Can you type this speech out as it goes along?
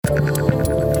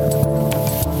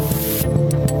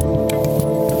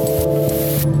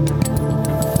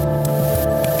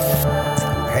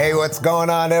What's going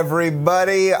on,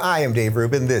 everybody? I am Dave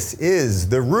Rubin. This is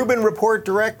the Rubin Report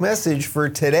Direct Message for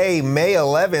today, May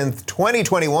 11th,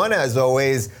 2021. As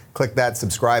always, click that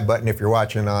subscribe button if you're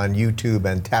watching on YouTube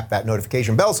and tap that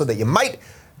notification bell so that you might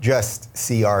just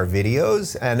see our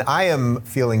videos. And I am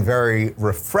feeling very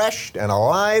refreshed and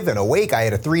alive and awake. I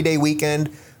had a 3-day weekend.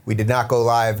 We did not go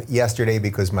live yesterday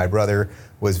because my brother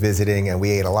was visiting, and we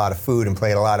ate a lot of food and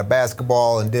played a lot of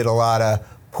basketball and did a lot of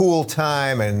pool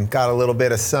time and got a little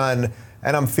bit of sun,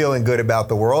 and I'm feeling good about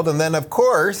the world. And then, of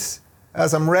course,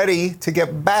 as I'm ready to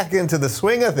get back into the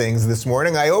swing of things this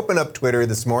morning, I open up Twitter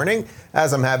this morning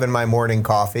as I'm having my morning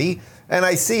coffee, and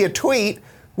I see a tweet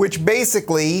which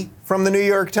basically, from the New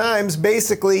York Times,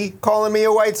 basically calling me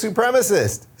a white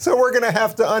supremacist. So we're going to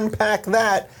have to unpack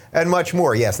that and much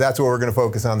more. Yes, that's what we're going to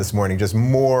focus on this morning, just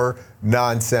more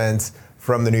nonsense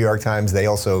from the New York Times. They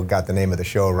also got the name of the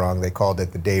show wrong. They called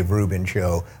it the Dave Rubin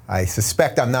Show. I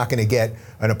suspect I'm not going to get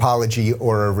an apology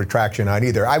or a retraction on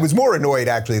either. I was more annoyed,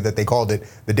 actually, that they called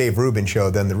it the Dave Rubin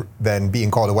Show than being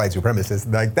called a white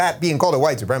supremacist. Like that, being called a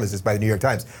white supremacist by the New York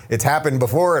Times. It's happened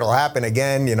before. It'll happen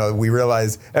again. You know, we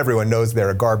realize everyone knows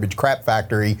they're a garbage crap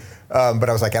factory. But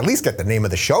I was like, at least get the name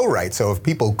of the show right. So if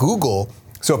people Google,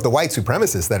 so if the white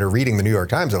supremacists that are reading the New York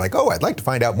Times are like, oh, I'd like to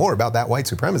find out more about that white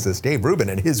supremacist, Dave Rubin,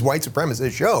 and his white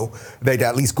supremacist show, they'd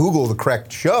at least Google the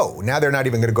correct show. Now they're not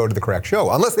even going to go to the correct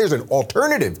show, unless there's an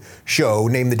alternative show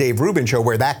named the Dave Rubin Show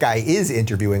where that guy is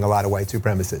interviewing a lot of white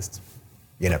supremacists.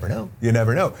 You never know. You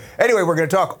never know. Anyway, we're going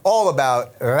to talk all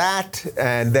about that,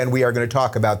 and then we are going to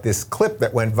talk about this clip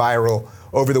that went viral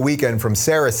over the weekend from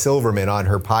Sarah Silverman on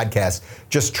her podcast,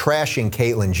 just trashing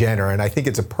Caitlyn Jenner. And I think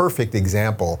it's a perfect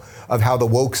example of how the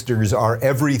wokesters are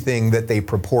everything that they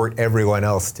purport everyone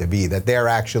else to be, that they're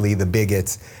actually the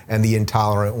bigots and the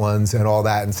intolerant ones and all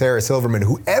that. And Sarah Silverman,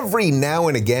 who every now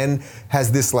and again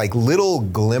has this like little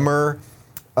glimmer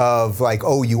of like,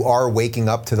 oh, you are waking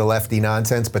up to the lefty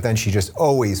nonsense, but then she just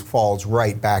always falls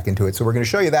right back into it. So we're going to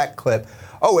show you that clip.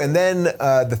 Oh, and then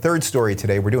the third story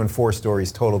today, we're doing 4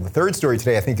 stories total. The third story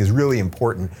today I think is really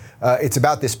important. It's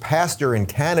about this pastor in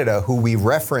Canada who we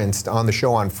referenced on the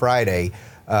show on Friday.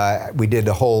 We did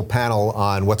a whole panel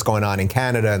on what's going on in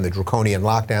Canada and the draconian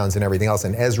lockdowns and everything else.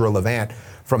 And Ezra Levant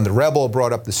from The Rebel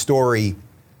brought up the story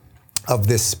of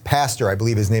this pastor. I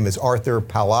believe his name is Artur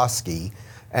Pawlowski.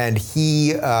 And he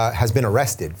has been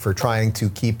arrested for trying to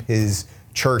keep his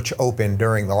church open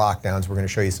during the lockdowns. We're going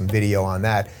to show you some video on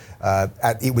that.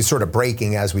 It was sort of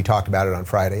breaking as we talked about it on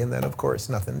Friday, and then, of course,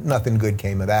 nothing good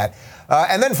came of that.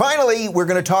 And then finally, we're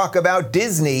going to talk about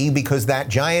Disney, because that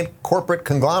giant corporate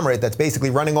conglomerate that's basically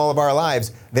running all of our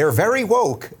lives, they're very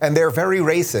woke and they're very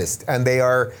racist, and they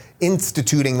are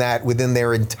instituting that within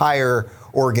their entire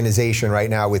organization right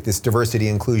now with this diversity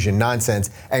inclusion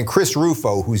nonsense. And Chris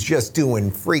Rufo, who's just doing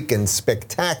freaking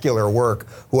spectacular work,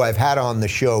 who I've had on the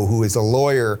show, who is a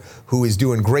lawyer, who is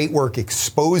doing great work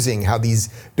exposing how these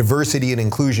diversity and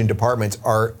inclusion departments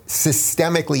are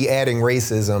systemically adding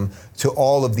racism to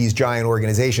all of these giant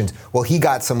organizations. Well, he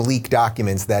got some leaked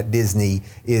documents that Disney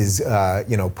is,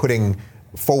 putting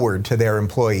forward to their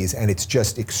employees, and it's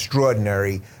just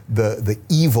extraordinary, the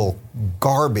evil,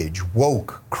 garbage,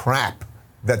 woke crap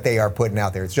that they are putting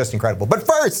out there. It's just incredible. But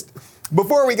first,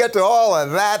 before we get to all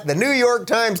of that, the New York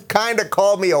Times kind of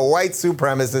called me a white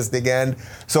supremacist again.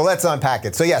 So let's unpack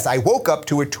it. So yes, I woke up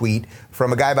to a tweet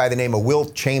from a guy by the name of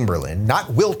Wilt Chamberlain, not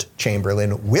Wilt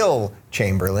Chamberlain, Will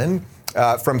Chamberlain,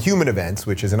 from Human Events,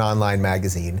 which is an online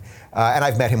magazine. And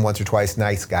I've met him once or twice,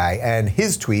 nice guy. And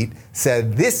his tweet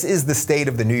said, "This is the state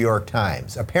of the New York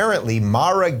Times. Apparently,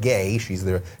 Mara Gay," she's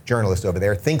the journalist over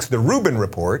there, "thinks the Rubin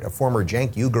Report, a former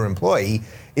Cenk Uygur employee,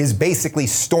 is basically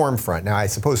Stormfront." Now, I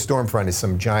suppose Stormfront is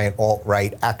some giant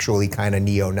alt-right, actually kind of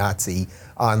neo-Nazi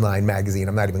online magazine.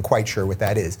 I'm not even quite sure what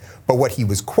that is. But what he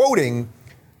was quoting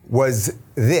was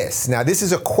this. Now, this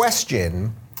is a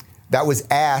question that was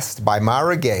asked by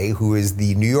Mara Gay, who is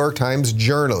the New York Times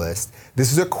journalist.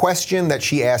 This is a question that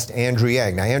she asked Andrew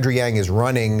Yang. Now, Andrew Yang is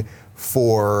running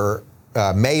for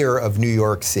mayor of New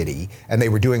York City, and they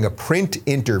were doing a print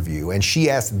interview, and she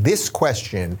asked this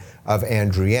question of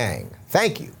Andrew Yang.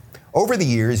 "Thank you. Over the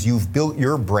years, you've built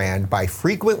your brand by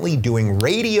frequently doing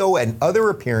radio and other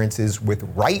appearances with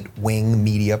right-wing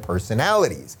media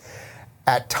personalities.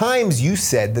 At times, you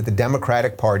said that the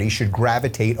Democratic Party should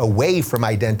gravitate away from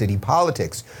identity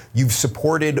politics. You've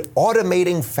supported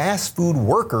automating fast food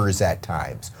workers at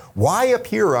times. Why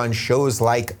appear on shows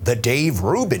like The Dave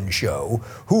Rubin Show,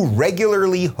 who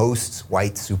regularly hosts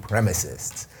white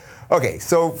supremacists?" Okay,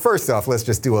 so first off, let's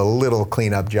just do a little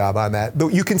cleanup job on that.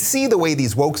 You can see the way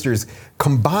these wokesters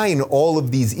combine all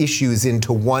of these issues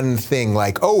into one thing,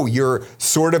 like, oh, you're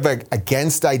sort of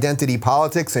against identity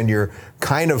politics and you're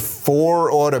kind of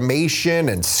for automation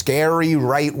and scary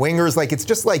right-wingers. Like, it's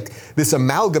just like this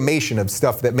amalgamation of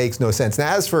stuff that makes no sense.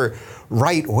 Now, as for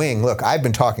right-wing, look, I've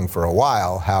been talking for a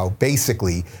while how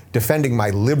basically defending my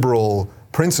liberal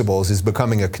principles is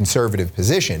becoming a conservative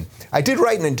position. I did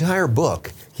write an entire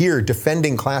book here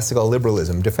defending classical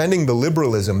liberalism, defending the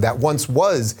liberalism that once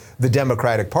was the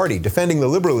Democratic Party, defending the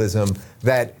liberalism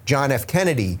that John F.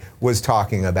 Kennedy was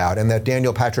talking about and that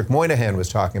Daniel Patrick Moynihan was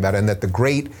talking about, and that the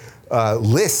great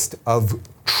list of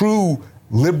true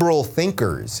liberal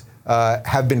thinkers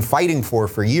have been fighting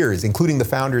for years, including the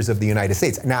founders of the United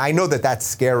States. Now, I know that that's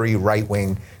scary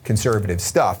right-wing conservative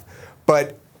stuff,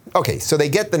 but okay, so they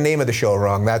get the name of the show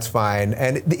wrong, that's fine.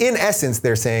 And in essence,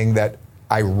 they're saying that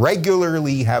I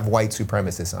regularly have white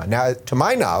supremacists on. Now, to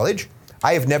my knowledge,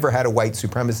 I have never had a white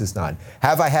supremacist on.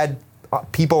 Have I had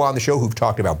people on the show who've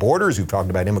talked about borders, who've talked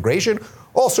about immigration,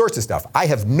 all sorts of stuff? I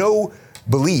have no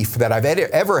belief that I've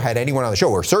ever had anyone on the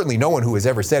show, or certainly no one who has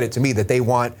ever said it to me, that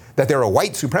they're a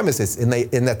white supremacist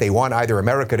in that they want either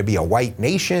America to be a white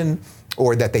nation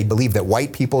or that they believe that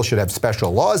white people should have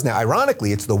special laws. Now,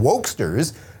 ironically, it's the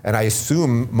wokesters, and I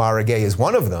assume Mara Gay is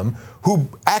one of them, who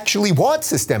actually want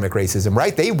systemic racism,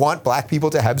 right? They want black people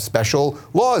to have special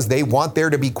laws. They want there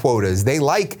to be quotas. They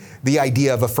like the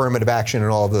idea of affirmative action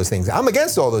and all of those things. I'm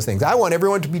against all those things. I want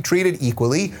everyone to be treated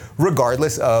equally,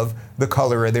 regardless of the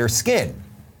color of their skin.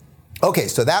 Okay,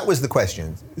 so that was the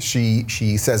question. She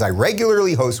says, I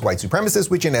regularly host white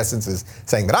supremacists, which in essence is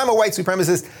saying that I'm a white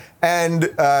supremacist, and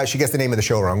she gets the name of the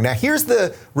show wrong. Now, here's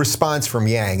the response from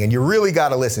Yang, and you really got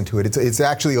to listen to it. It's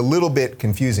actually a little bit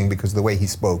confusing because of the way he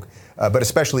spoke, but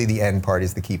especially the end part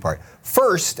is the key part.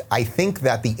 First, I think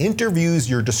that the interviews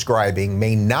you're describing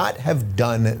may not have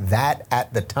done that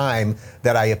at the time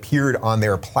that I appeared on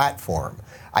their platform.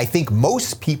 I think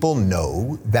most people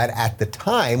know that at the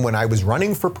time when I was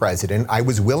running for president, I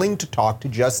was willing to talk to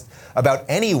just about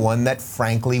anyone that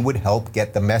frankly would help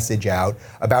get the message out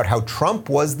about how Trump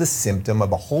was the symptom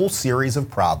of a whole series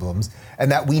of problems and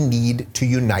that we need to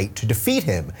unite to defeat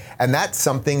him. And that's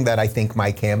something that I think my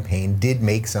campaign did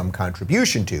make some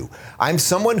contribution to. I'm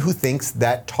someone who thinks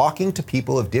that talking to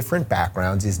people of different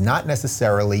backgrounds is not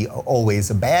necessarily always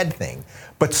a bad thing.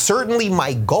 But certainly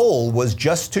my goal was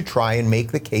just to try and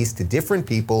make the case to different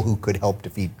people who could help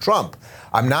defeat Trump.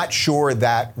 I'm not sure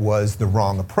that was the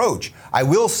wrong approach. I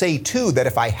will say, too, that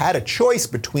if I had a choice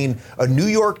between a New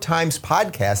York Times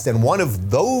podcast and one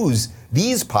of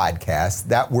these podcasts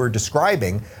that we're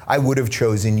describing, I would have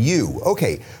chosen you.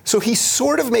 Okay, so he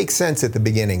sort of makes sense at the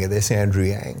beginning of this, Andrew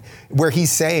Yang, where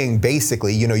he's saying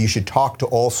basically, you should talk to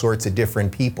all sorts of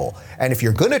different people. And if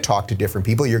you're going to talk to different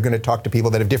people, you're going to talk to people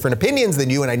that have different opinions than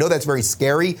you. And I know that's very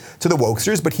scary to the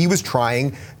wokesters, but he was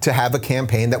trying to have a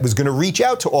campaign that was going to reach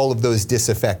out to all of those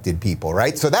disaffected people,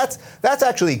 right? So that's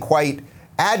actually quite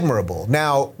admirable.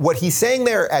 Now, what he's saying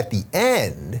there at the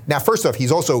end, now, first off,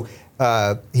 he's also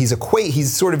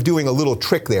he's sort of doing a little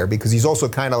trick there because he's also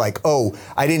kind of like, oh,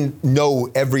 I didn't know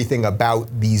everything about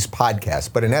these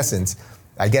podcasts. But in essence,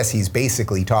 I guess he's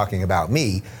basically talking about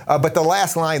me. But the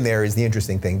last line there is the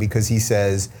interesting thing because he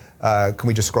says, can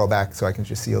we just scroll back so I can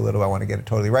just see a little? I want to get it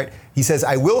totally right. He says,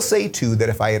 I will say, too, that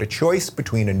if I had a choice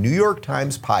between a New York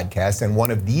Times podcast and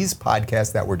one of these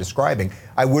podcasts that we're describing,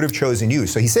 I would have chosen you.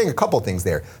 So he's saying a couple things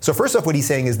there. So first off, what he's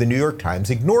saying is the New York Times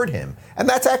ignored him. And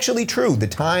that's actually true. The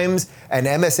Times and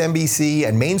MSNBC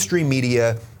and mainstream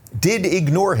media did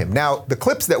ignore him. Now, the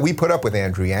clips that we put up with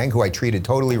Andrew Yang, who I treated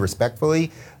totally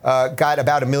respectfully, got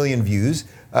about 1 million views.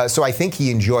 So I think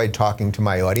he enjoyed talking to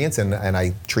my audience, and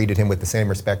I treated him with the same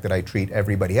respect that I treat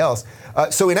everybody else.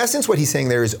 So in essence, what he's saying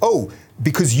there is, oh,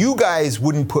 because you guys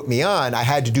wouldn't put me on, I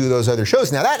had to do those other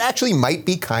shows. Now, that actually might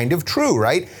be kind of true,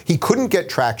 right? He couldn't get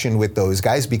traction with those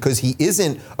guys because he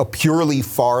isn't a purely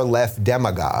far-left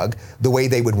demagogue the way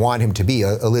they would want him to be,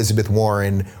 a Elizabeth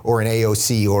Warren or an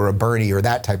AOC or a Bernie or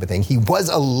that type of thing. He was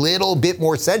a little bit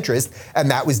more centrist, and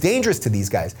that was dangerous to these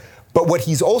guys. But what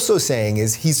he's also saying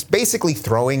is he's basically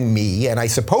throwing me, and I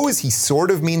suppose he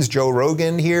sort of means Joe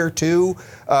Rogan here too,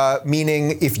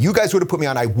 meaning if you guys would have put me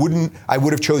on, I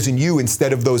would have chosen you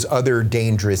instead of those other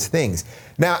dangerous things.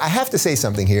 Now, I have to say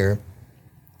something here,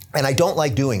 and I don't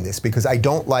like doing this because I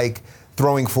don't like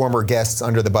throwing former guests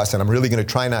under the bus, and I'm really going to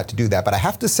try not to do that, but I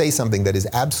have to say something that is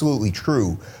absolutely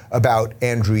true about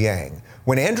Andrew Yang.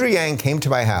 When Andrew Yang came to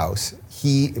my house,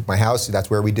 my house, that's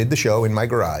where we did the show, in my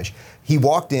garage. He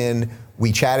walked in,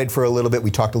 we chatted for a little bit,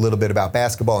 we talked a little bit about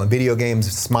basketball and video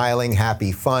games, smiling,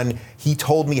 happy, fun. He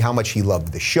told me how much he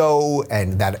loved the show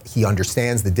and that he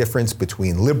understands the difference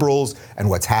between liberals and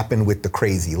what's happened with the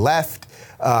crazy left.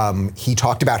 He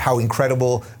talked about how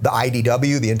incredible the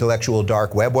IDW, the intellectual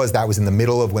dark web, was. That was in the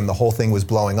middle of when the whole thing was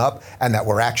blowing up, and that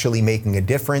we're actually making a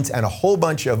difference, and a whole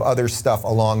bunch of other stuff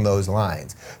along those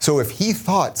lines. So if he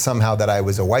thought somehow that I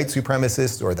was a white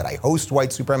supremacist or that I host white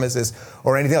supremacists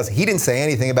or anything else, he didn't say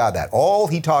anything about that. All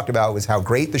he talked about was how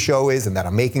great the show is and that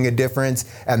I'm making a difference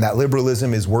and that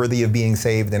liberalism is worthy of being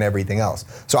saved and everything else.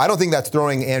 So I don't think that's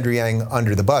throwing Andrew Yang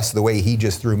under the bus the way he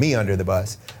just threw me under the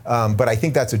bus. But I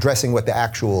think that's addressing what the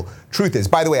actual truth is.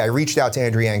 By the way, I reached out to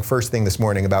Andrew Yang first thing this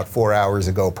morning about 4 hours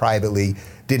ago privately,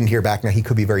 didn't hear back. Now, he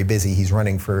could be very busy. He's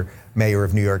running for mayor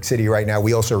of New York City right now.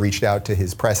 We also reached out to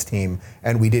his press team,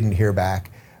 and we didn't hear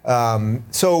back.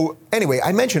 So anyway,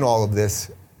 I mention all of this,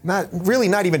 not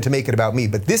even to make it about me,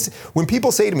 but this, when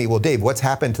people say to me, well, Dave, what's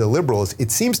happened to the liberals?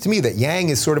 It seems to me that Yang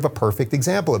is sort of a perfect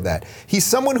example of that. He's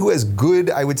someone who has good,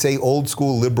 I would say, old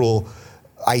school liberal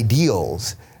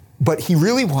ideals, but he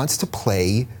really wants to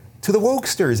play to the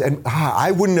wokesters. And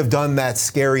I wouldn't have done that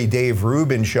scary Dave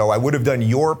Rubin show. I would have done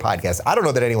your podcast. I don't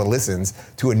know that anyone listens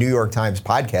to a New York Times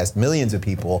podcast. Millions of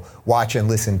people watch and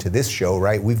listen to this show,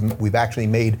 right? We've actually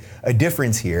made a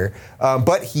difference here.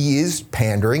 But he is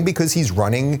pandering because he's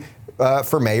running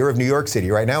for mayor of New York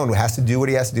City right now and has to do what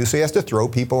he has to do. So he has to throw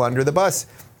people under the bus,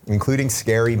 including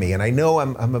scary me. And I know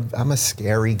I'm a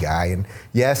scary guy. And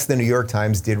yes, the New York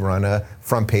Times did run a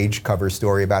front page cover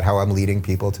story about how I'm leading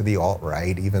people to the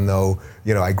alt-right, even though,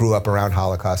 I grew up around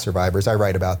Holocaust survivors. I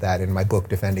write about that in my book,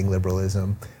 Defending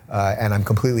Liberalism. And I'm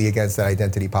completely against that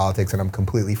identity politics, and I'm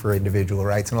completely for individual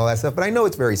rights and all that stuff. But I know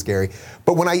it's very scary.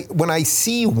 But when I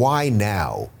see why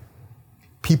now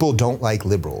people don't like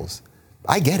liberals,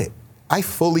 I get it. I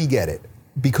fully get it.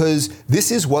 Because this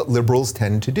is what liberals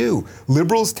tend to do.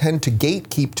 Liberals tend to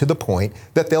gatekeep to the point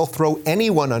that they'll throw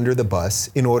anyone under the bus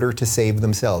in order to save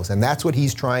themselves. And that's what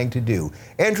he's trying to do.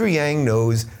 Andrew Yang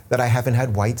knows that I haven't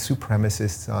had white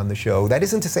supremacists on the show. That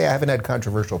isn't to say I haven't had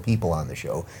controversial people on the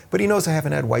show, but he knows I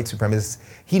haven't had white supremacists.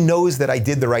 He knows that I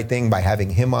did the right thing by having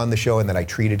him on the show and that I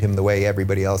treated him the way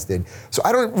everybody else did. So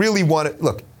I don't really want to,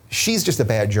 look, she's just a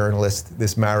bad journalist,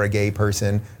 this Mara Gay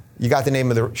person. You got the name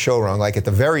of the show wrong. Like, at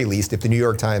the very least, if the New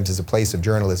York Times is a place of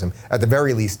journalism, at the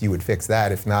very least you would fix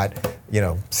that, if not,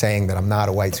 saying that I'm not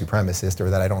a white supremacist or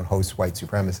that I don't host white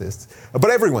supremacists. But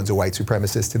everyone's a white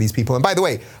supremacist to these people. And by the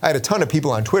way, I had a ton of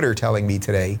people on Twitter telling me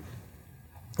today,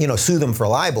 sue them for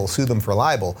libel, sue them for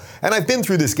libel. And I've been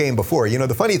through this game before.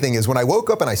 The funny thing is, when I woke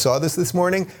up and I saw this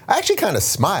morning, I actually kind of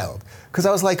smiled. Because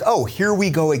I was like, oh, here we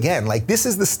go again. Like, this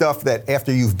is the stuff that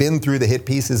after you've been through the hit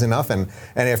pieces enough and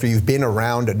after you've been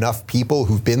around enough people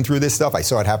who've been through this stuff, I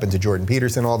saw it happen to Jordan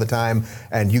Peterson all the time,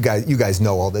 and you guys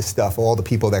know all this stuff, all the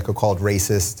people that get called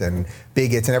racists and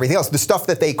bigots and everything else, the stuff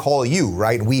that they call you,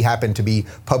 right? We happen to be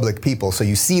public people, so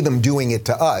you see them doing it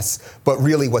to us, but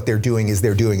really what they're doing is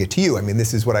they're doing it to you. I mean,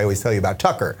 this is what I always tell you about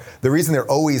Tucker. The reason they're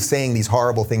always saying these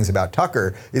horrible things about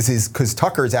Tucker is because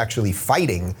Tucker's actually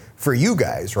fighting for you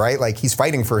guys, right? Like, he's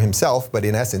fighting for himself, but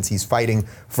in essence, he's fighting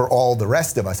for all the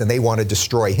rest of us, and they want to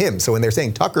destroy him. So when they're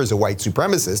saying Tucker's a white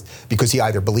supremacist because he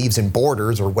either believes in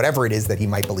borders or whatever it is that he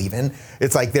might believe in,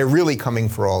 it's like they're really coming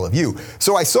for all of you.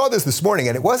 So I saw this morning,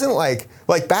 and it wasn't like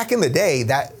back in the day,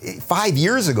 that 5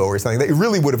 years ago or something, that it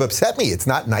really would have upset me. It's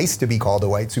not nice to be called a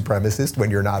white supremacist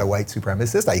when you're not a white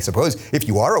supremacist. I suppose if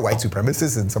you are a white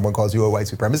supremacist and someone calls you a white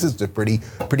supremacist, it's a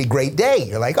pretty great day.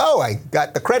 You're like, oh, I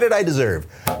got the credit I deserve.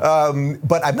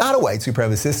 But I'm not a white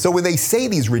supremacist. So when they say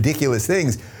these ridiculous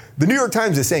things, the New York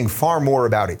Times is saying far more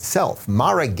about itself.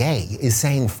 Mara Gay is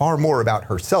saying far more about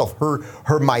herself,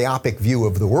 her myopic view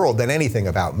of the world than anything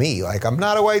about me. Like, I'm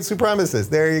not a white supremacist.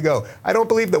 There you go. I don't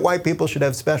believe that white people should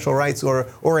have special rights or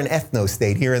an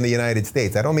ethno-state here in the United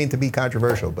States. I don't mean to be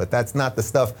controversial, but that's not the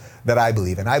stuff that I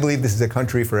believe in. I believe this is a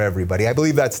country for everybody. I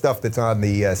believe that stuff that's on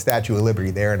the Statue of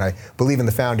Liberty there, and I believe in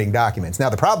the founding documents. Now,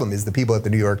 the problem is the people at the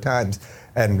New York Times,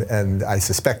 and I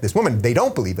suspect this woman, they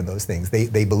don't believe in those things.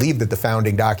 They believe that the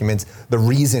founding documents, the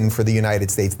reason for the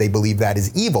United States, they believe that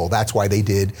is evil. That's why they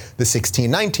did the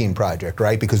 1619 Project,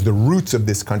 right? Because the roots of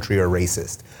this country are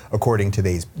racist, according to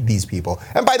these people.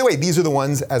 And by the way, these are the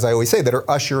ones, as I always say, that are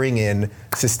ushering in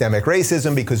systemic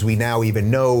racism, because we now even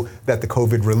know that the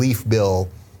COVID relief bill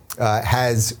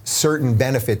has certain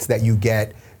benefits that you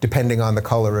get depending on the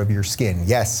color of your skin.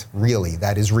 Yes, really,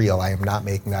 that is real. I am not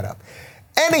making that up.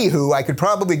 Anywho, I could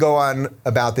probably go on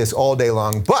about this all day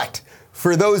long, but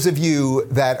for those of you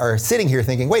that are sitting here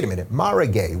thinking, wait a minute, Mara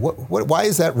Gay, why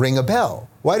does that ring a bell?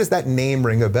 Why does that name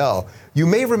ring a bell? You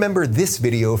may remember this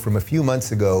video from a few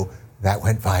months ago that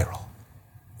went viral.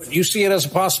 You see it as a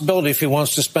possibility if he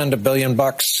wants to spend $1 billion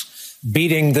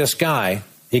beating this guy,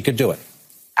 he could do it.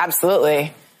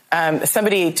 Absolutely.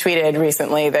 Somebody tweeted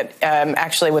recently that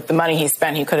actually with the money he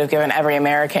spent, he could have given every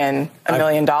American $1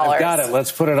 million. I've got it.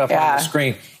 Let's put it up on the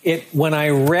screen. When I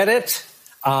read it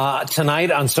tonight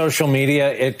on social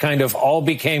media, it kind of all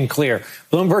became clear.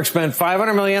 Bloomberg spent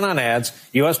 $500 million on ads.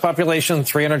 U.S. population,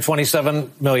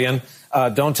 327 million.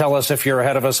 Don't tell us if you're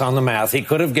ahead of us on the math. He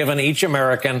could have given each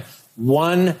American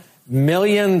 $1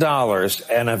 million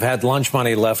and have had lunch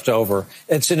money left over.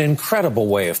 It's an incredible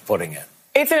way of putting it.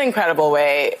 It's an incredible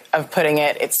way of putting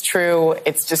it. It's true.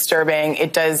 It's disturbing.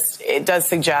 It does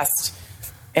suggest,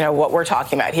 what we're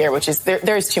talking about here, which is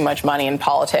there's too much money in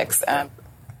politics.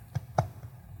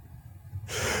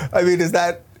 I mean, is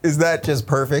that just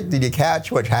perfect? Did you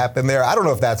catch what happened there? I don't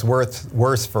know if that's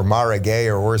worse for Mara Gay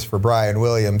or worse for Brian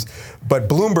Williams, but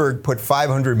Bloomberg put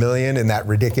 $500 million in that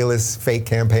ridiculous fake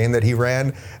campaign that he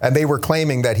ran, and they were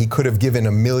claiming that he could have given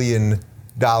 $1 million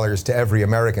to every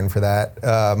American for that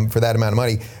amount of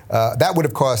money. That would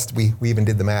have cost, we even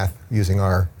did the math using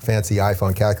our fancy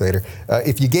iPhone calculator.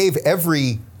 If you gave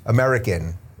every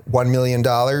American $1 million,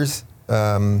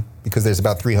 because there's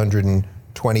about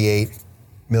 328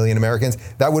 million Americans,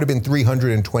 that would have been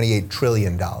 $328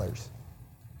 trillion, not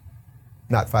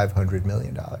 $500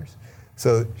 million.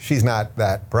 So she's not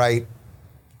that bright.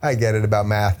 I get it about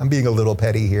math. I'm being a little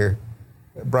petty here.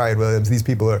 Brian Williams, these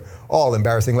people are all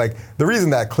embarrassing. Like the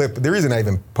reason I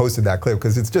even posted that clip,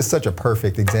 because it's just such a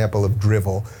perfect example of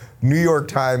drivel. New York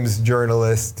Times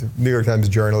journalist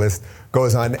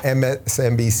goes on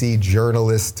MSNBC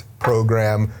journalist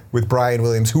program with Brian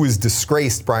Williams, who is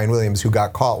disgraced Brian Williams, who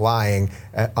got caught lying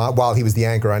while he was the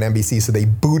anchor on NBC. So they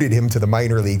booted him to the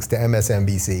minor leagues, to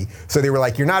MSNBC. So they were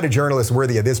like, you're not a journalist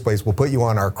worthy of this place. We'll put you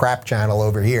on our crap channel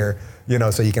over here,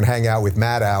 so you can hang out with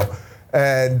Maddow.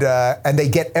 And they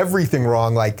get everything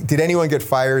wrong. Like, did anyone get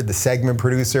fired? The segment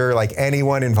producer, like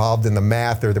anyone involved in the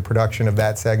math or the production of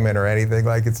that segment or anything?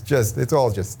 Like, it's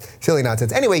all just silly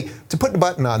nonsense. Anyway, to put the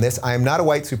button on this, I am not a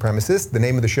white supremacist. The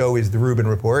name of the show is The Rubin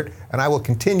Report, and I will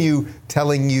continue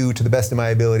telling you to the best of my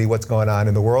ability what's going on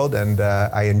in the world, and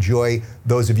I enjoy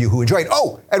those of you who enjoy it.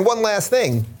 Oh, and one last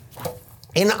thing.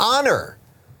 In honor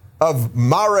of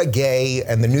Mara Gay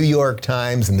and the New York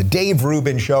Times and the Dave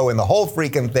Rubin Show and the whole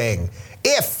freaking thing,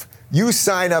 if you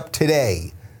sign up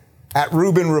today at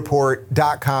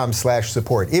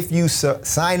RubinReport.com/support, if you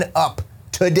sign up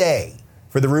today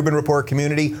for the Rubin Report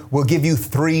community, we'll give you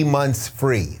 3 months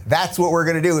free. That's what we're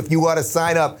going to do if you want to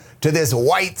sign up to this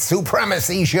white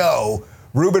supremacy show.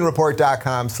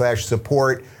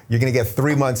 RubinReport.com/support. You're going to get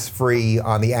 3 months free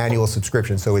on the annual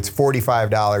subscription. So it's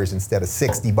 $45 instead of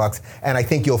 $60. And I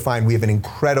think you'll find we have an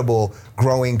incredible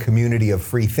growing community of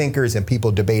free thinkers and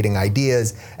people debating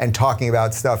ideas and talking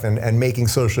about stuff and making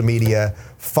social media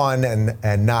fun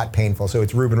and not painful. So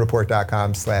it's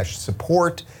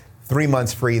RubinReport.com/support. 3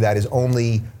 months free. That is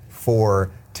only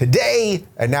for today.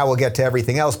 And now we'll get to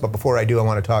everything else. But before I do, I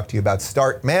want to talk to you about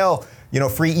Start Mail.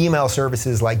 Free email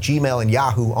services like Gmail and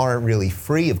Yahoo aren't really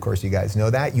free. Of course, you guys know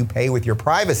that. You pay with your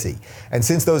privacy. And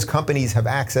since those companies have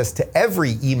access to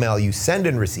every email you send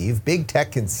and receive, big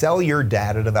tech can sell your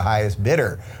data to the highest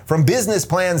bidder. From business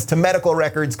plans to medical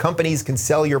records, companies can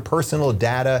sell your personal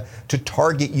data to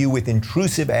target you with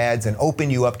intrusive ads and open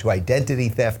you up to identity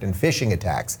theft and phishing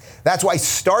attacks. That's why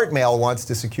StartMail wants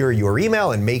to secure your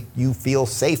email and make you feel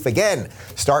safe again.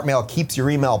 StartMail keeps your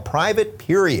email private,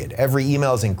 period. Every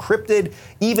email is encrypted,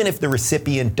 even if the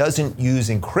recipient doesn't use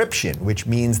encryption, which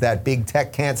means that big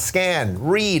tech can't scan,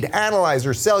 read, analyze,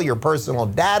 or sell your personal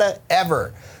data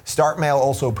ever. StartMail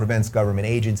also prevents government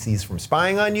agencies from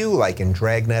spying on you, like in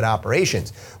dragnet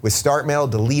operations. With StartMail,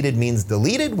 deleted means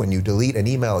deleted. When you delete an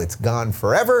email, it's gone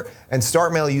forever. And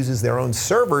StartMail uses their own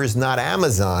servers, not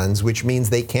Amazon's, which means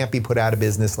they can't be put out of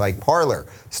business like Parler.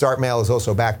 StartMail is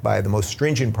also backed by the most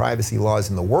stringent privacy laws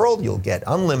in the world. You'll get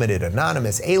unlimited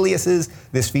anonymous aliases.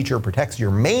 This feature protects your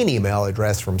main email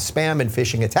address from spam and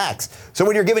phishing attacks. So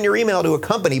when you're giving your email to a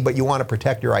company, but you want to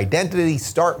protect your identity,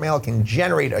 StartMail can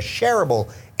generate a shareable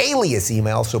alias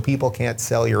email so people can't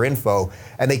sell your info,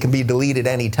 and they can be deleted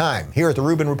anytime. Here at the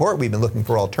Rubin Report, we've been looking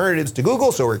for alternatives to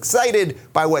Google, so we're excited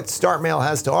by what StartMail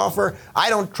has to offer. I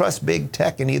don't trust big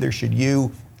tech, and neither should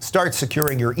you. Start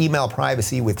securing your email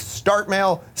privacy with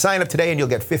StartMail. Sign up today and you'll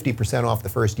get 50% off the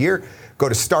first year. Go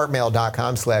to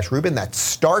startmail.com/Rubin. That's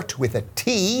start with a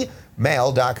T,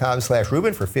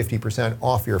 mail.com/Rubin for 50%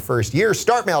 off your first year.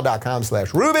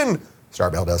 Startmail.com/Rubin.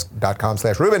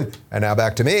 starbelldesk.com/Rubin. And now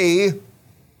back to me.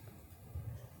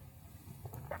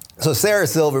 So Sarah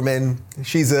Silverman,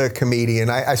 she's a comedian.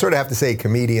 I sort of have to say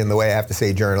comedian the way I have to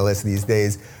say journalist these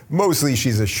days. Mostly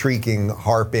she's a shrieking,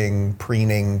 harping,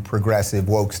 preening, progressive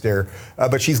wokester.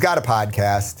 But she's got a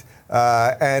podcast.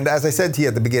 And as I said to you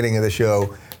at the beginning of the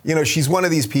show, you know, she's one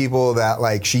of these people that,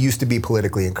 like, she used to be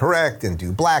politically incorrect and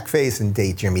do blackface and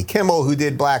date Jimmy Kimmel, who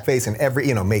did blackface,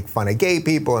 and make fun of gay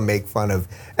people and make fun of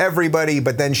everybody.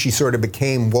 But then she sort of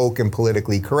became woke and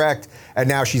politically correct. And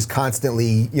now she's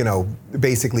constantly,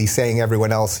 basically saying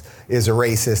everyone else is a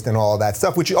racist and all of that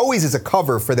stuff, which always is a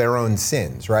cover for their own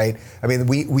sins, right? I mean,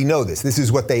 we know this. This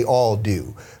is what they all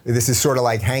do. This is sort of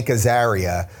like Hank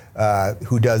Azaria,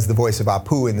 who does the voice of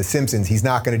Apu in The Simpsons. He's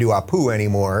not going to do Apu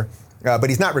anymore.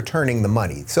 But he's not returning the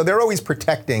money. So they're always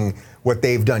protecting what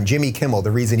they've done. Jimmy Kimmel,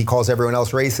 the reason he calls everyone else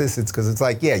racist, it's because it's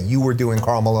like, yeah, you were doing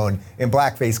Karl Malone in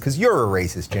blackface because you're a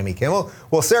racist, Jimmy Kimmel.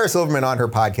 Well, Sarah Silverman on her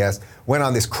podcast went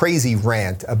on this crazy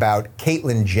rant about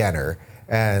Caitlyn Jenner.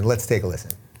 And let's take a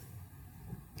listen.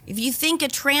 If you think a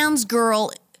trans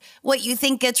girl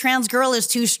is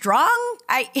too strong?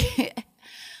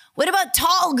 What about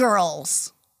tall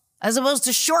girls? As opposed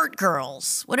to short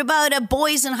girls? What about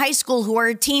boys in high school who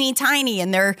are teeny tiny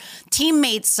and their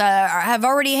teammates have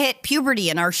already hit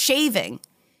puberty and are shaving?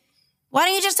 Why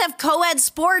don't you just have co-ed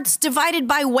sports divided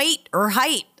by weight or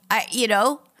height?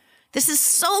 This is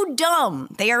so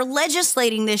dumb. They are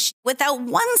legislating this without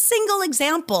one single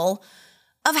example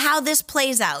of how this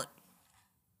plays out.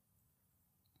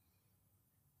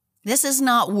 This is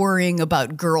not worrying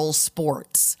about girls'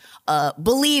 sports.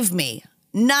 Believe me,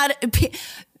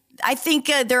 I think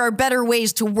there are better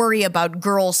ways to worry about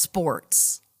girl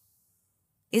sports.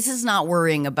 This is not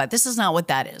what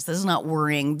that is. This is not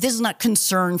worrying. This is not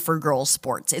concern for girl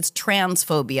sports. It's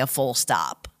transphobia, full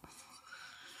stop.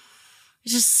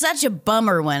 It's just such a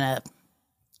bummer when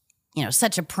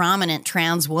such a prominent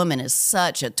trans woman is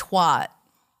such a twat.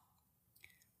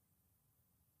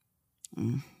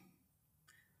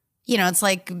 It's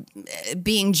like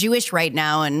being Jewish right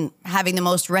now and having the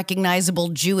most recognizable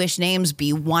Jewish names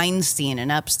be Weinstein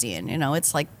and Epstein.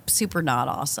 It's like super not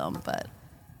awesome, but.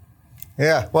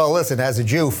 Yeah, well, listen, as a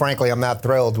Jew, frankly, I'm not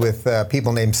thrilled with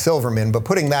people named Silverman, but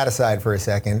putting that aside for a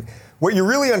second, what you're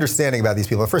really understanding about these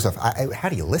people, first off, how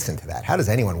do you listen to that? How does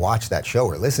anyone watch that show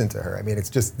or listen to her? I mean, it's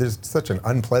just, there's such an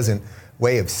unpleasant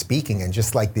way of speaking and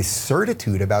just like this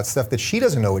certitude about stuff that she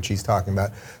doesn't know what she's talking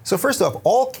about. So first off,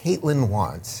 all Caitlyn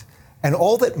wants, and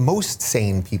all that most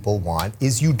sane people want,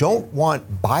 is you don't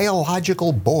want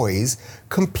biological boys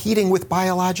competing with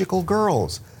biological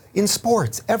girls. In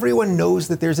sports, everyone knows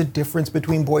that there's a difference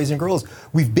between boys and girls.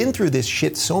 We've been through this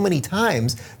shit so many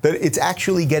times that it's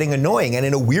actually getting annoying. And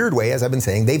in a weird way, as I've been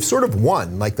saying, they've sort of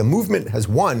won. Like the movement has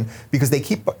won because they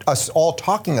keep us all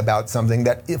talking about something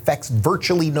that affects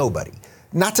virtually nobody.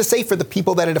 Not to say for the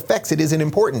people that it affects, it isn't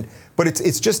important, but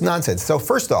it's just nonsense. So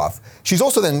first off, she's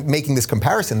also then making this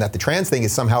comparison that the trans thing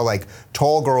is somehow like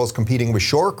tall girls competing with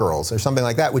short girls or something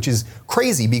like that, which is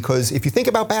crazy because if you think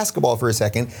about basketball for a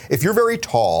second, if you're very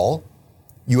tall,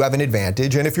 you have an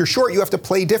advantage. And if you're short, you have to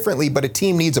play differently. But a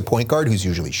team needs a point guard who's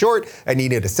usually short and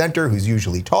needed a center who's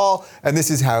usually tall. And this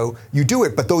is how you do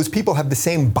it. But those people have the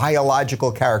same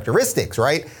biological characteristics,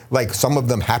 right? Like some of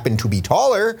them happen to be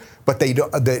taller, but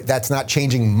that's not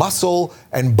changing muscle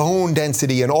and bone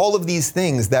density and all of these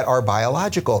things that are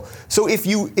biological. So if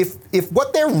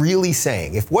what they're really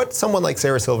saying, if what someone like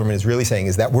Sarah Silverman is really saying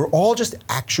is that we're all just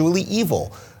actually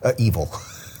evil.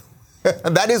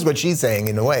 That is what she's saying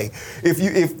in a way.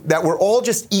 If that we're all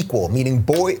just equal, meaning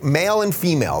male and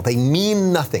female, they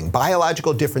mean nothing.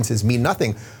 Biological differences mean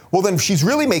nothing. Well, then she's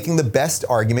really making the best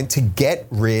argument to get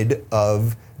rid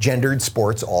of gendered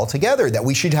sports altogether, that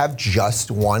we should have just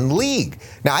one league.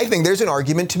 Now, I think there's an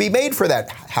argument to be made for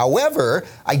that. However,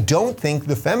 I don't think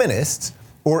the feminists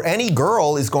or any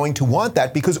girl is going to want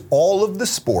that because all of the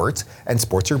sports, and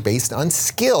sports are based on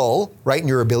skill, right? And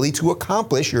your ability to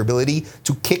accomplish, your ability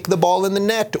to kick the ball in the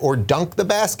net or dunk the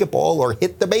basketball or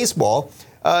hit the baseball,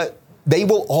 they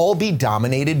will all be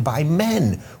dominated by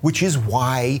men, which is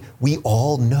why we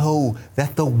all know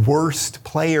that the worst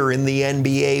player in the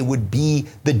NBA would be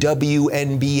the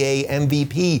WNBA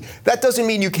MVP. That doesn't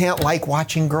mean you can't like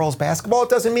watching girls basketball. It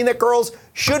doesn't mean that girls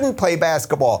shouldn't play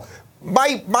basketball.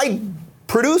 My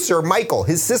producer, Michael,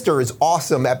 his sister is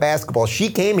awesome at basketball. She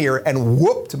came here and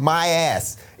whooped my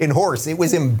ass in horse. It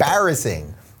was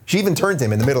embarrassing. She even turned to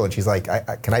him in the middle and she's like,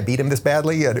 can I beat him this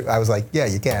badly? And I was like, yeah,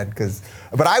 you can.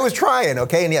 But I was trying,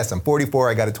 okay? And yes, I'm 44.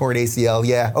 I got a torn ACL.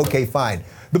 Yeah, okay, fine.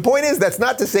 The point is, that's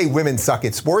not to say women suck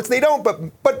at sports. They don't,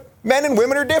 but men and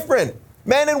women are different.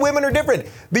 Men and women are different.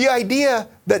 The idea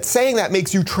that saying that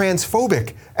makes you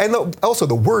transphobic, and also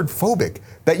the word phobic,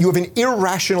 that you have an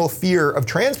irrational fear of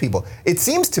trans people. It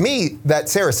seems to me that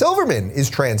Sarah Silverman is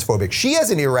transphobic. She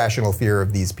has an irrational fear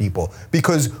of these people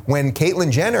because when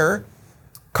Caitlyn Jenner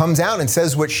comes out and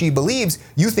says what she believes,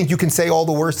 you think you can say all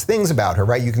the worst things about her,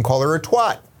 right? You can call her a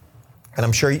twat. And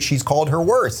I'm sure she's called her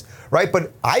worse, right?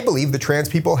 But I believe that trans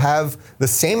people have the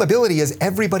same ability as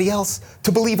everybody else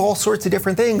to believe all sorts of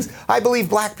different things. I believe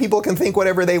black people can think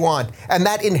whatever they want, and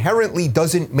that inherently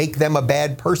doesn't make them a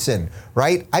bad person,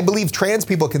 right? I believe trans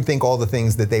people can think all the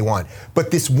things that they want. But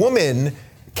this woman,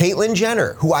 Caitlyn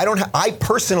Jenner, who I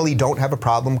personally don't have a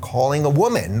problem calling a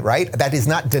woman, right? That is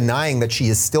not denying that she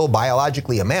is still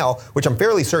biologically a male, which I'm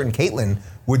fairly certain Caitlyn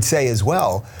would say as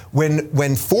well.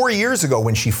 When 4 years ago,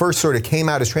 when she first sort of came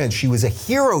out as trans, she was a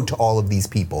hero to all of these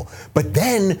people. But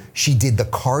then she did the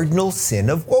cardinal sin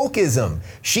of wokeism.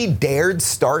 She dared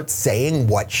start saying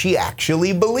what she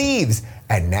actually believes.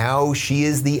 And now she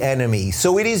is the enemy.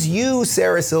 So it is you,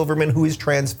 Sarah Silverman, who is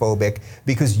transphobic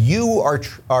because you are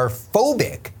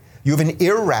phobic. You have an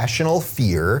irrational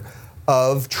fear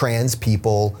of trans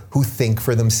people who think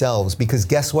for themselves. Because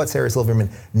guess what, Sarah Silverman?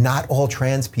 Not all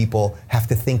trans people have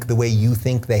to think the way you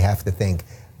think they have to think.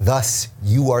 Thus,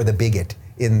 you are the bigot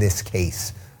in this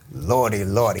case. Lordy,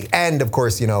 lordy. And of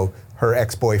course, you know, her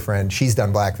ex-boyfriend, she's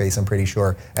done blackface, I'm pretty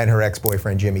sure, and her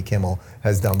ex-boyfriend, Jimmy Kimmel,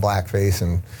 has done blackface.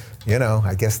 And, you know,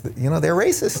 I guess, they're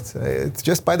racist. It's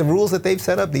just by the rules that they've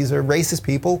set up. These are racist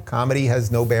people. Comedy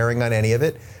has no bearing on any of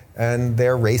it. And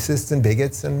they're racists and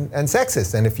bigots and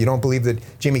sexist. And if you don't believe that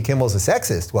Jimmy Kimmel's a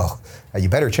sexist, well, you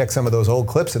better check some of those old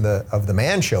clips of the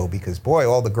Man Show, because boy,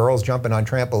 all the girls jumping on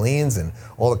trampolines and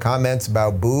all the comments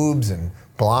about boobs and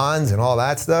blondes and all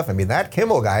that stuff. I mean, that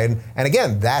Kimmel guy, and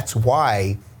again, that's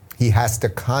why he has to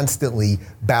constantly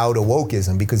bow to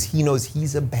wokeism, because he knows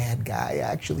he's a bad guy.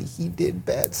 Actually, he did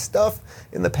bad stuff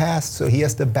in the past, so he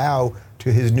has to bow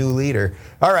to his new leader.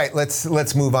 All right,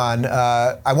 let's move on.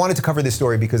 I wanted to cover this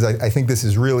story because I think this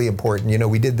is really important. You know,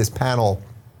 we did this panel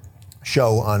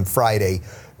show on Friday,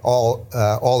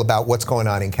 all about what's going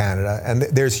on in Canada, and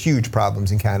there's huge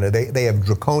problems in Canada. They have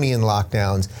draconian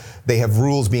lockdowns. They have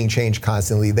rules being changed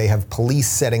constantly. They have police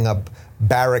setting up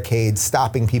barricades,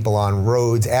 stopping people on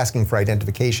roads, asking for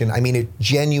identification. I mean, it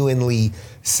genuinely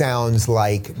sounds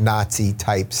like Nazi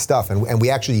type stuff. And we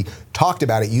actually talked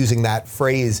about it using that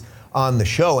phrase on the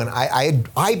show. And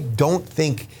I don't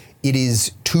think it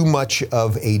is too much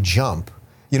of a jump,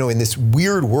 you know, in this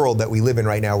weird world that we live in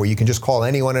right now, where you can just call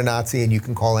anyone a Nazi and you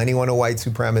can call anyone a white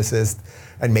supremacist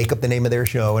and make up the name of their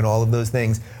show and all of those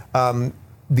things.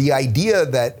 The idea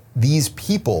that these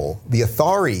people, the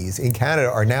authorities in Canada,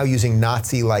 are now using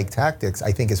Nazi-like tactics,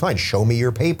 I think is fine. Show me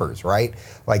your papers, right?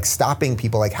 Like stopping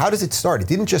people. Like, how does it start? It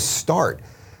didn't just start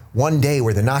one day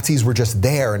where the Nazis were just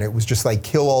there and it was just like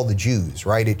kill all the Jews,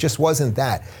 right? It just wasn't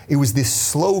that. It was this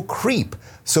slow creep.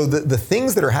 So the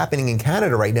things that are happening in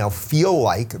Canada right now feel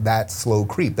like that slow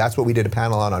creep. That's what we did a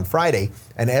panel on Friday.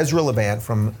 And Ezra Levant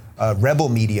from Rebel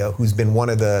Media, who's been one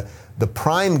of the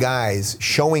prime guys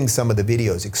showing some of the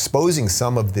videos, exposing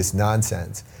some of this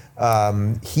nonsense.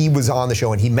 He was on the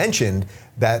show and he mentioned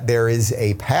that there is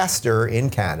a pastor in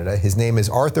Canada. His name is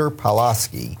Artur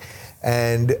Pawlowski,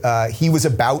 and he was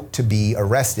about to be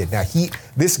arrested. Now,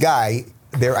 this guy,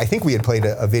 I think we had played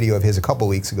a video of his a couple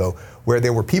weeks ago where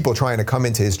there were people trying to come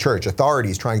into his church,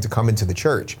 authorities trying to come into the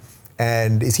church.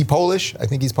 And is he Polish? I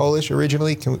think he's Polish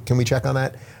originally. Can we check on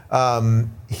that?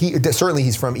 Certainly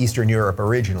he's from Eastern Europe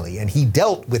originally, and he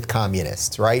dealt with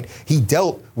communists, right? He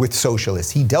dealt with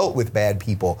socialists. He dealt with bad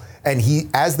people. And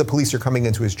as the police are coming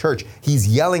into his church, he's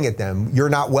yelling at them, "You're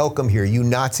not welcome here. You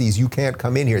Nazis, you can't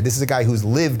come in here." This is a guy who's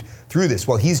lived through this.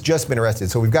 Well, he's just been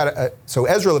arrested. So so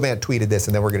Ezra Levant tweeted this,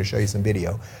 and then we're going to show you some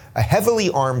video. A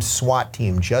heavily armed SWAT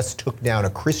team just took down a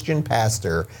Christian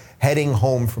pastor heading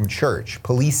home from church.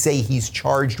 Police say he's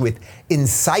charged with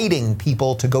inciting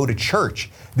people to go to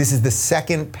church. This is the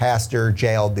second pastor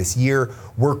jailed this year.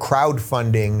 We're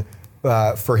crowdfunding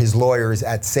for his lawyers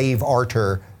at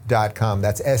saveartur.com.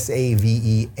 That's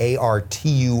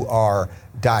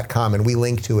SAVEARTUR.com. And we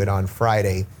link to it on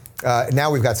Friday.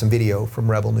 Now we've got some video from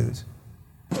Rebel News.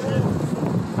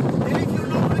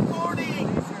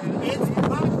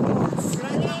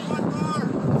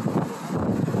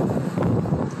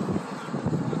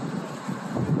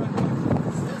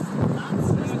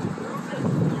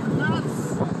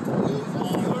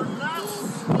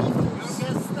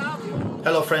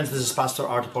 Hello friends, this is Pastor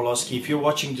Artur Pawlowski. If you're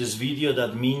watching this video,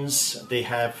 that means they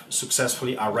have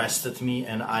successfully arrested me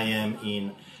and I am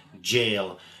in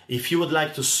jail. If you would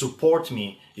like to support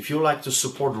me, if you would like to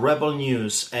support Rebel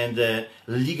News and the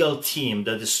legal team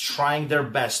that is trying their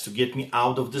best to get me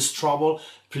out of this trouble,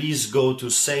 please go to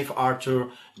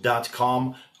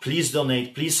saveartur.com. Please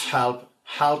donate, please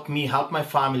help me, help my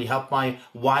family, help my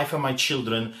wife and my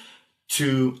children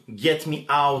to get me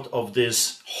out of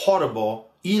this horrible,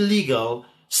 illegal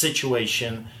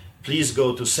situation. Please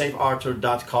go to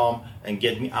saveartur.com and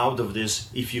get me out of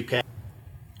this if you can.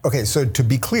 Okay, so to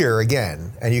be clear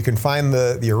again, and you can find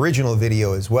the original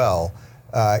video as well,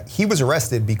 he was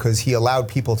arrested because he allowed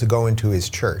people to go into his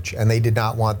church, and they did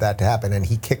not want that to happen, and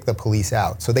he kicked the police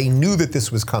out. So they knew that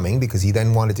this was coming because he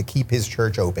then wanted to keep his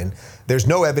church open. There's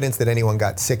no evidence that anyone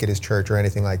got sick at his church or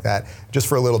anything like that. Just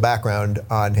for a little background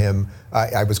on him,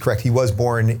 I was correct. He was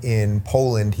born in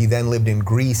Poland. He then lived in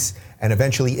Greece and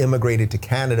eventually immigrated to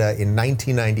Canada in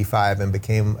 1995 and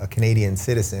became a Canadian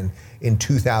citizen in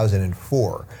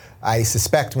 2004. I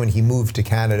suspect when he moved to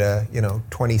Canada,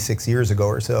 26 years ago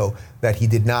or so, that he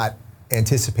did not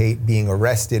anticipate being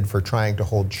arrested for trying to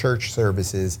hold church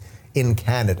services in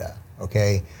Canada,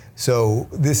 okay? So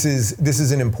this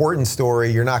is an important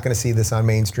story. You're not gonna see this on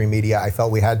mainstream media. I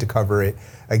felt we had to cover it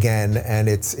again, and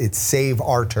it's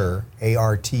saveartur,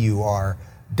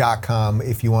 ARTUR.com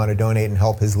if you wanna donate and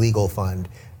help his legal fund.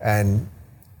 And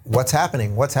what's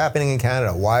happening? What's happening in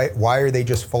Canada? Why are they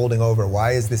just folding over?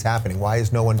 Why is this happening? Why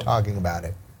is no one talking about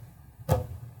it?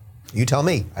 You tell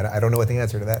me. I don't know what the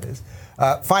answer to that is.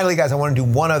 Finally, guys, I want to do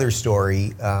one other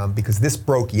story because this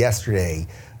broke yesterday.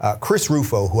 Chris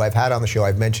Rufo, who I've had on the show,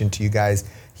 I've mentioned to you guys,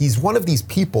 he's one of these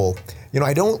people,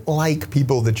 I don't like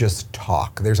people that just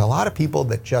talk. There's a lot of people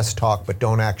that just talk but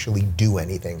don't actually do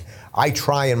anything. I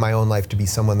try in my own life to be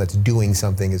someone that's doing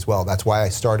something as well. That's why I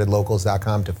started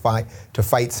locals.com to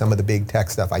fight some of the big tech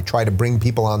stuff. I try to bring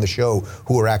people on the show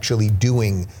who are actually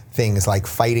doing things like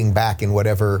fighting back in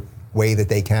whatever way that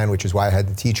they can, which is why I had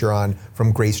the teacher on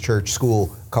from Grace Church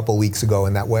School a couple weeks ago.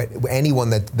 And that way, anyone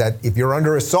that if you're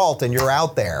under assault and you're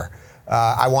out there,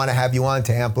 I want to have you on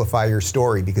to amplify your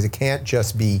story, because it can't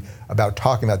just be about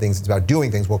talking about things, it's about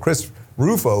doing things. Well, Chris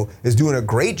Rufo is doing a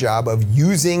great job of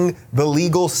using the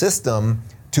legal system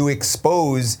to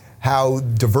expose how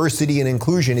diversity and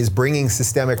inclusion is bringing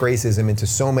systemic racism into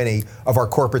so many of our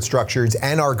corporate structures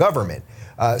and our government.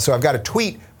 So I've got a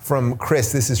tweet from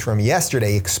Chris, this is from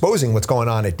yesterday, exposing what's going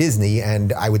on at Disney,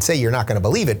 and I would say you're not going to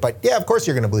believe it, but yeah, of course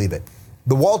you're going to believe it.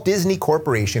 The Walt Disney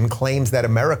Corporation claims that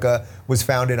America was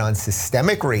founded on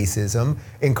systemic racism,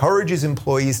 encourages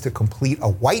employees to complete a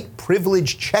white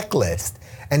privilege checklist,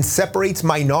 and separates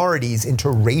minorities into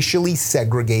racially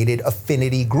segregated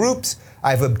affinity groups.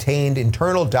 I've obtained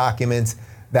internal documents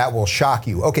that will shock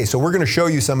you. Okay, so we're going to show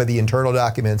you some of the internal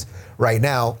documents right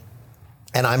now.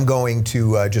 And I'm going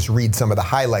to just read some of the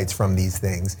highlights from these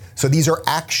things. So these are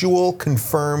actual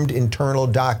confirmed internal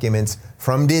documents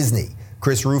from Disney.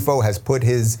 Chris Rufo has put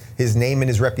his name and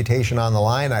his reputation on the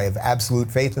line. I have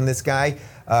absolute faith in this guy.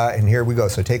 And here we go.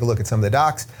 So take a look at some of the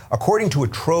docs. According to a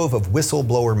trove of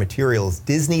whistleblower materials,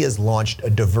 Disney has launched a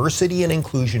diversity and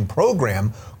inclusion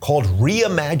program called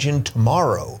Reimagine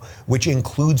Tomorrow, which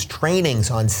includes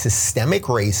trainings on systemic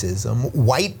racism,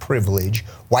 white privilege,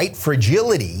 white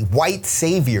fragility, white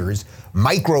saviors,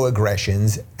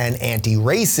 microaggressions, and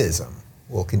anti-racism.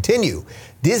 We'll continue.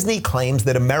 Disney claims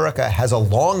that America has a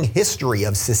long history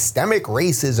of systemic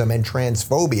racism and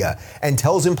transphobia and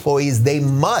tells employees they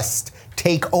must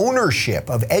take ownership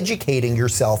of educating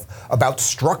yourself about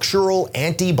structural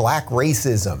anti-black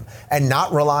racism and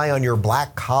not rely on your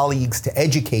black colleagues to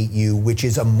educate you, which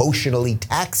is emotionally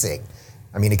taxing.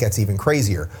 I mean, it gets even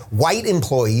crazier. White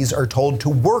employees are told to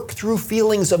work through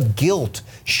feelings of guilt,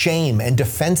 shame, and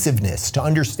defensiveness to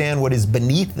understand what is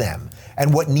beneath them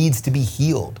and what needs to be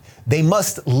healed. They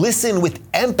must listen with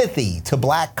empathy to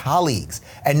black colleagues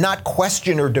and not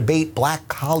question or debate black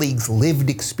colleagues' lived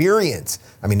experience.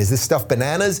 I mean, is this stuff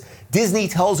bananas? Disney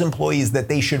tells employees that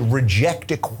they should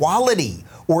reject equality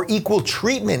or equal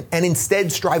treatment and instead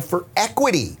strive for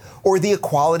equity or the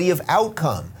equality of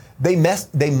outcome. They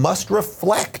must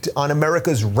reflect on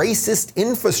America's racist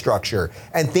infrastructure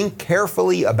and think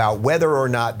carefully about whether or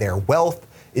not their wealth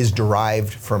is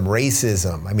derived from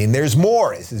racism. I mean, there's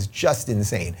more. This is just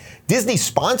insane. Disney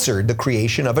sponsored the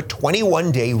creation of a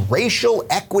 21-day racial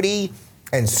equity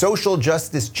and social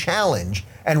justice challenge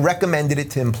and recommended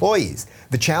it to employees.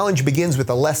 The challenge begins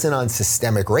with a lesson on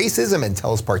systemic racism and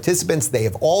tells participants they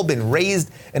have all been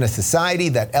raised in a society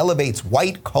that elevates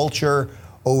white culture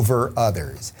over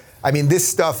others. I mean, this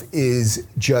stuff is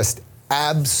just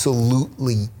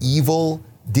absolutely evil.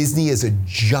 Disney is a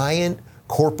giant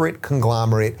corporate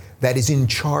conglomerate that is in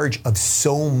charge of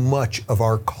so much of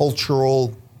our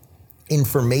cultural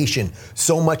information,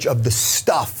 so much of the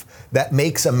stuff that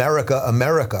makes America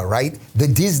America, right? The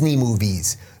Disney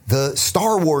movies, the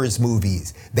Star Wars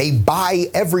movies, they buy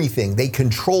everything. They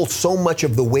control so much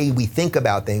of the way we think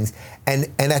about things.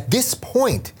 And at this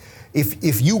point,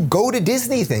 if you go to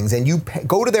Disney things and you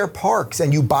go to their parks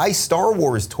and you buy Star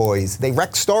Wars toys, they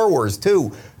wreck Star Wars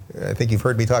too. I think you've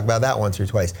heard me talk about that once or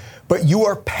twice. But you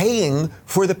are paying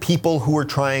for the people who are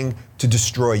trying to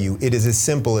destroy you. It is as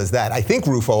simple as that. I think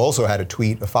Rufo also had a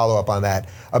tweet, a follow-up on that,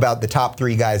 about the top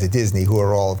 3 guys at Disney, who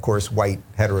are all, of course, white,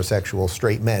 heterosexual,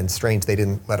 straight men. Strange they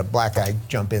didn't let a black guy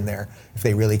jump in there if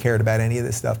they really cared about any of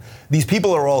this stuff. These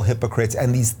people are all hypocrites,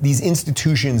 and these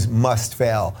institutions must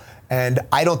fail. And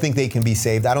I don't think they can be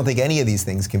saved. I don't think any of these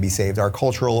things can be saved, our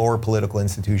cultural or political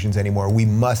institutions anymore. We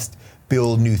must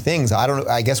build new things.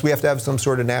 I guess we have to have some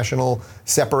sort of national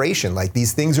separation. Like,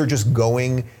 these things are just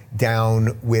going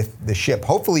down with the ship.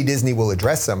 Hopefully Disney will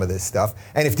address some of this stuff.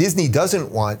 And if Disney doesn't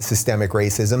want systemic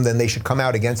racism, then they should come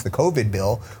out against the COVID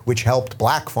bill, which helped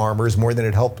black farmers more than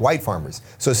it helped white farmers.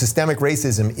 So systemic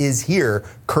racism is here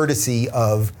courtesy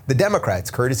of the Democrats,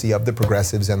 courtesy of the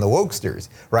progressives and the wokesters,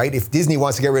 right? If Disney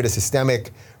wants to get rid of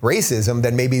systemic racism,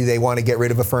 then maybe they want to get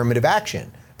rid of affirmative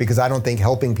action. Because I don't think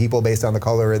helping people based on the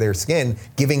color of their skin,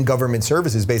 giving government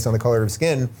services based on the color of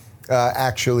skin,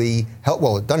 actually help.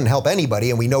 Well, it doesn't help anybody,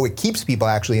 and we know it keeps people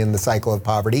actually in the cycle of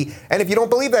poverty. And if you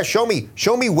don't believe that, show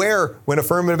me where, when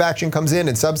affirmative action comes in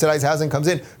and subsidized housing comes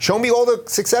in, show me all the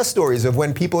success stories of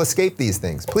when people escape these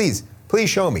things. Please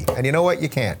show me. And you know what? You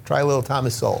can't. Try a little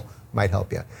Thomas Sowell. Might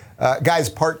help you. Guys,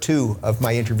 part 2 of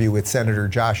my interview with Senator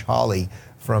Josh Hawley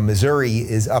from Missouri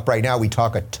is up right now. We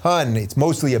talk a ton. It's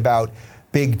mostly about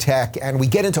big tech, and we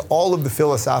get into all of the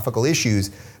philosophical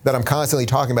issues that I'm constantly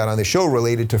talking about on the show,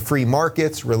 related to free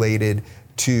markets, related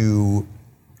to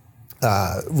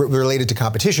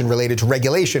competition, related to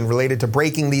regulation, related to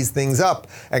breaking these things up.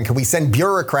 And can we send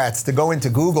bureaucrats to go into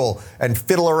Google and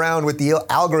fiddle around with the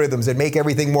algorithms and make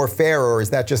everything more fair, or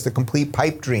is that just a complete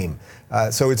pipe dream?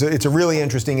 So it's a really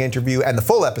interesting interview, and the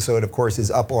full episode, of course,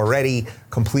 is up already,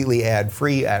 completely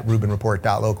ad-free at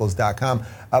rubinreport.locals.com.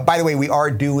 By the way, we are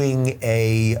doing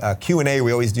a Q&A.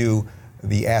 We always do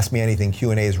the Ask Me Anything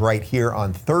Q&As right here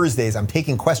on Thursdays. I'm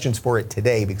taking questions for it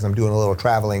today because I'm doing a little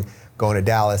traveling, going to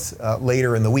Dallas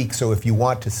later in the week. So if you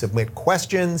want to submit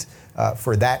questions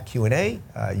for that Q&A,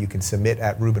 you can submit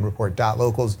at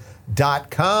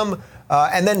rubinreport.locals.com.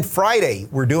 And then Friday,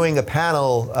 we're doing a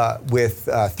panel with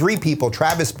 3 people,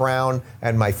 Travis Brown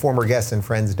and my former guests and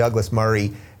friends, Douglas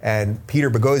Murray and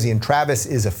Peter Boghossian. Travis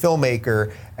is a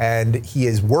filmmaker, and he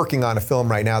is working on a film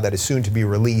right now that is soon to be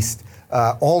released,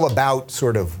 all about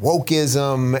sort of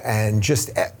wokeism and just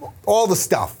all the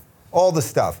stuff.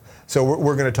 So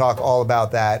we're going to talk all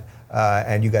about that.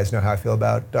 And you guys know how I feel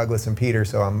about Douglas and Peter,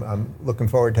 so I'm looking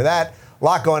forward to that. A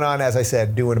lot going on, as I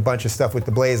said, doing a bunch of stuff with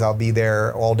The Blaze. I'll be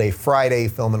there all day Friday,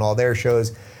 filming all their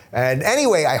shows. And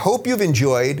anyway, I hope you've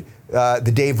enjoyed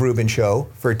the Dave Rubin Show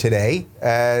for today.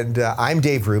 And I'm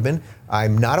Dave Rubin.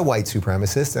 I'm not a white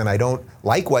supremacist, and I don't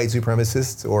like white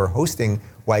supremacists or hosting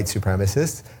white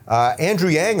supremacists. Andrew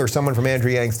Yang, or someone from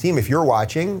Andrew Yang's team, if you're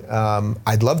watching,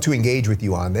 I'd love to engage with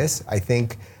you on this. I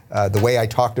think the way I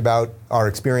talked about our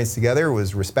experience together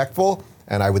was respectful,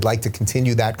 and I would like to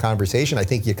continue that conversation. I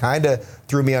think you kind of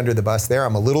threw me under the bus there.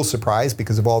 I'm a little surprised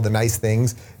because of all the nice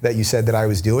things that you said that I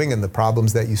was doing and the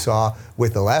problems that you saw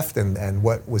with the left and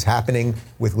what was happening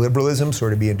with liberalism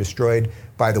sort of being destroyed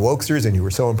by the wokesters, and you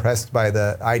were so impressed by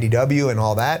the IDW and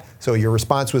all that. So your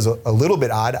response was a little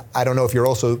bit odd. I don't know if you're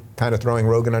also kind of throwing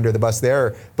Rogan under the bus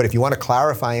there, but if you want to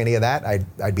clarify any of that,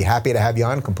 I'd be happy to have you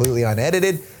on, completely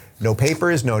unedited, no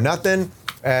papers, no nothing.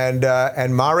 And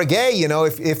Mara Gay, you know,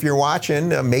 if you're watching,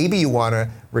 maybe you want a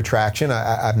retraction.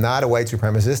 I'm not a white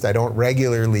supremacist. I don't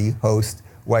regularly host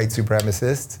white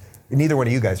supremacists. Neither one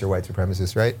of you guys are white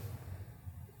supremacists, right?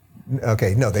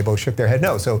 Okay, no, they both shook their head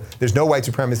no. So there's no white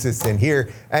supremacists in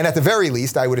here. And at the very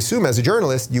least, I would assume as a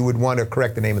journalist, you would want to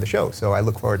correct the name of the show. So I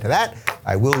look forward to that.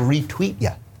 I will retweet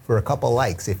you for a couple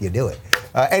likes if you do it.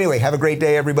 Anyway, have a great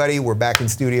day, everybody. We're back in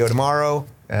studio tomorrow.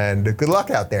 And good luck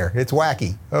out there. It's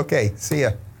wacky. Okay, see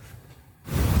ya.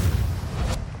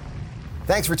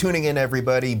 Thanks for tuning in,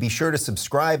 everybody. Be sure to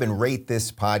subscribe and rate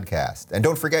this podcast. And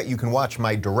don't forget, you can watch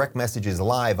my direct messages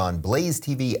live on Blaze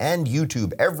TV and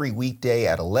YouTube every weekday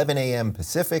at 11 a.m.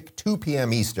 Pacific, 2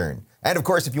 p.m. Eastern. And of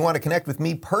course, if you want to connect with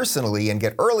me personally and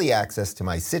get early access to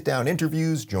my sit-down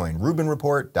interviews, join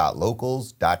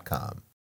RubinReport.locals.com.